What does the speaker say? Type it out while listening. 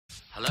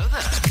Hello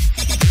there.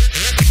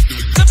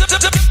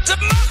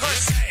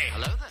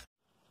 Hello there.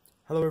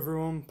 Hello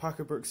everyone,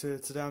 Packer Brooks here.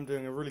 Today I'm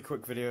doing a really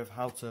quick video of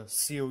how to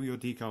seal your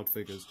decaled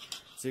figures.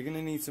 So you're going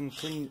to need some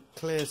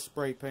clear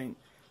spray paint,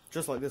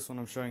 just like this one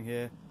I'm showing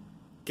here.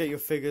 Get your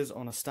figures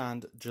on a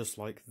stand just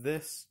like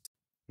this.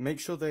 Make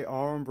sure they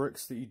are on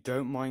bricks that you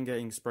don't mind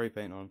getting spray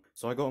paint on.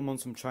 So I got them on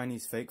some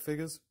Chinese fake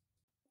figures.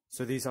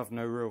 So these have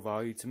no real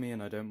value to me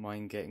and I don't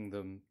mind getting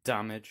them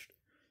damaged.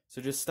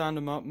 So just stand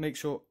them up, make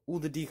sure all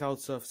the decaled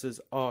surfaces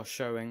are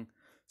showing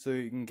so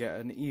you can get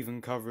an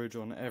even coverage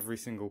on every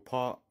single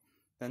part.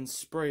 Then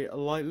spray it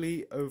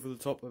lightly over the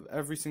top of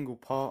every single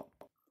part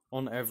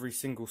on every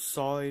single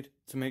side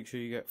to make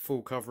sure you get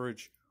full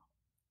coverage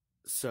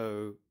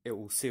so it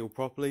will seal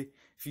properly.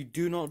 If you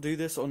do not do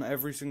this on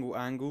every single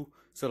angle,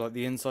 so like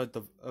the inside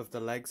of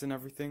the legs and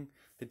everything,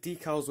 the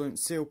decals won't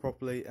seal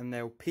properly and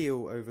they'll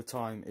peel over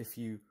time if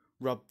you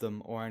rub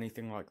them or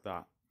anything like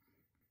that.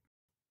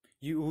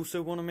 You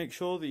also want to make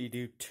sure that you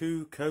do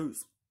 2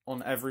 coats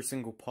on every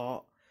single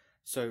part.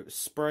 So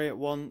spray it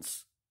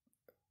once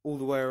all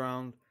the way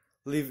around,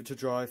 leave it to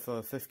dry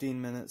for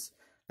 15 minutes,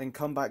 then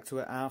come back to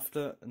it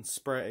after and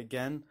spray it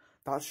again.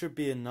 That should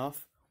be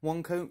enough.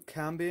 1 coat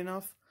can be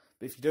enough,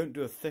 but if you don't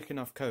do a thick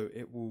enough coat,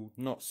 it will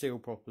not seal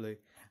properly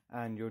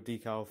and your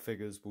decal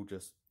figures will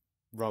just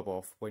rub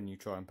off when you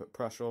try and put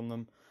pressure on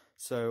them.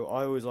 So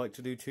I always like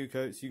to do 2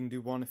 coats. You can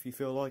do 1 if you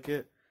feel like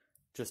it.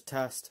 Just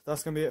test.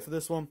 That's going to be it for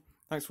this one.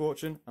 Thanks for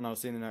watching, and I'll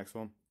see you in the next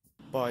one.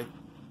 Bye.